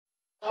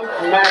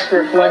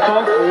Master flex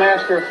funk,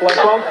 master flex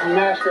funk,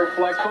 master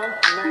flex funk,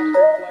 master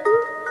flex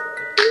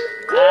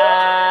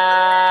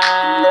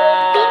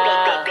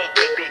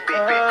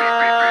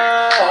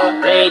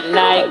Late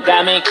night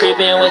got me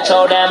creeping with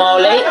your damn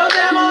old late.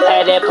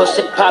 Had that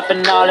pussy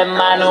popping all in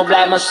my new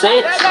black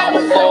Mercedes.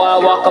 Before I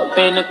walk up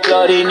in the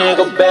club, these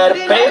niggas better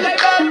pay.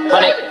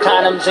 100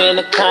 condoms in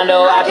the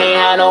condo, I can't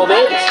have no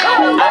babies.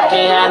 I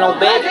can't have no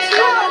babies.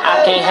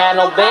 I can't have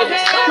no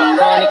babies.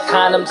 100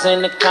 condoms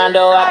in the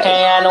condo, I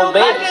can't have no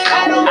babies.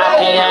 I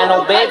can't have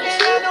no babies.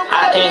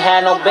 I can't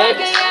have no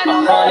babies.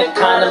 100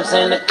 condoms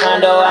in the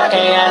condo, I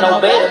can't have no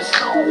babies.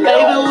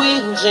 Baby,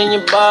 we Virginia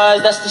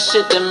boys, that's the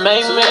shit that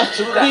make me.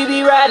 We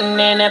be riding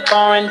in that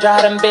foreign,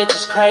 drive them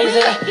bitches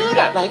crazy.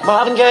 Like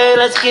Marvin Gaye,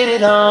 let's get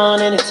it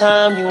on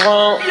anytime you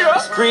want.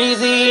 It's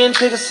breezy and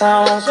trigger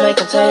songs, make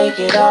them take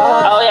it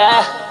off. Oh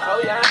yeah,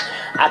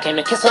 I came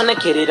to kiss on the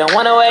kitty, don't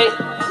wanna wait.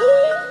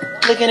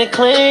 Licking it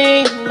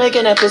clean,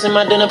 making that pussy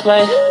my dinner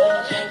plate.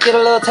 Get a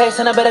little taste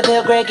and I better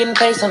feel great getting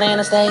face on the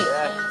interstate.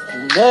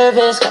 You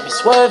nervous, got me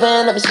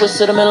swerving, let me switch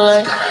to the middle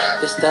lane.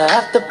 This the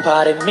after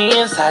party, me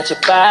inside your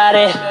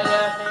body.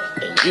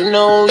 And you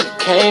know you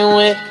came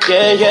with,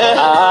 yeah.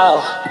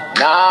 Oh,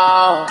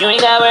 no, you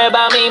ain't gotta worry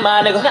about me,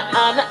 my nigga.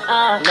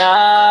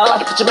 No. About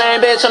to put your main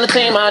bitch on the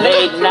team, my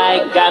nigga. Late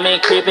night got me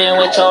creeping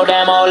with your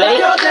damn old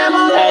lady.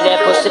 Had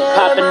that pussy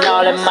popping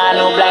all in my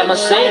new black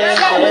Mercedes.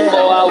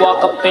 Before I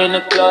walk up in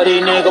the club,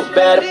 these niggas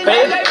better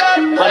pay.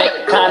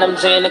 100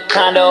 condoms in the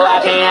condo, I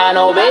can't have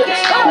no babies.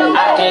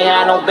 I can't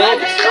have no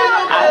babies.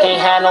 I can't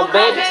have no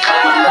babies.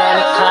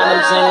 100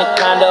 condoms in the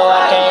condo,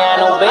 I can't have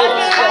no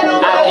babies.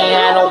 I can't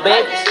have no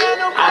babies.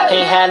 I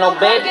can't have no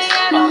babies.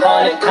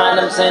 100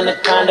 condoms in the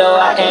condo,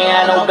 I can't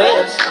have no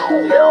babies.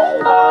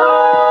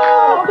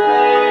 Oh,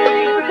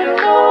 baby, you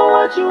know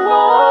what you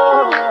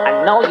want.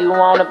 I know you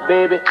want it,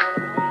 baby.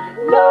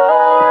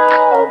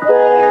 No,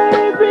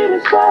 baby,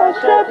 this boy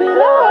strap it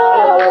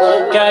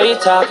up. Girl, you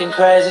talking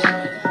crazy.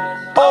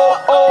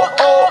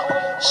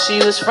 Oh,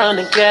 she was from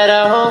the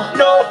ghetto.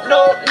 No.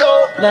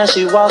 Now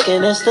she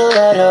walking in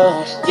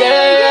stilettos.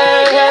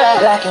 Yeah.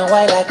 Black and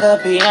white like a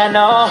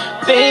piano.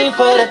 Being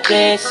for the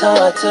dick, so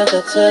I took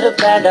her to the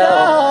bando.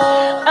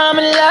 I'm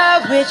in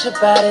love with your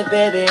body,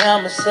 baby,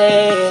 I'ma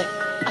say it.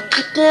 I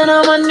get down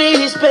on my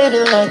knees, baby,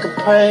 like I'm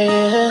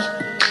praying.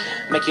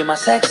 Make you my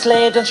sex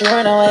slave, don't you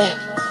run away.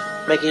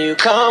 Making you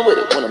come with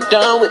it when I'm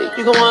done with it.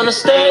 You gon' wanna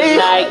stay.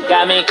 Night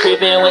got me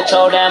creeping with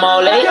your damn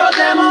old lady.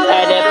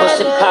 Had that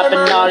pussy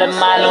popping all in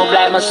my new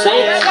black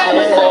Mercedes.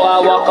 Before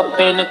I walk up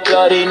in the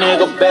club, these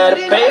niggas better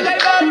pay.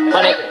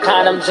 100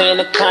 condoms in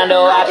the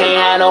condo, I can't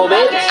have no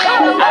babies.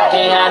 I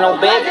can't have no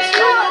babies.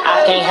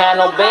 I can't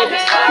have no babies.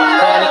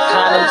 100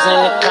 condoms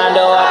in the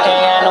condo, I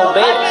can't have no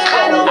babies.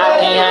 I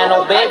can't have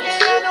no babies.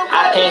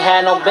 I can't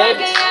have no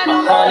babies.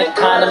 100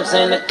 condoms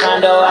in the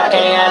condo, I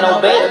can't have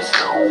no babies.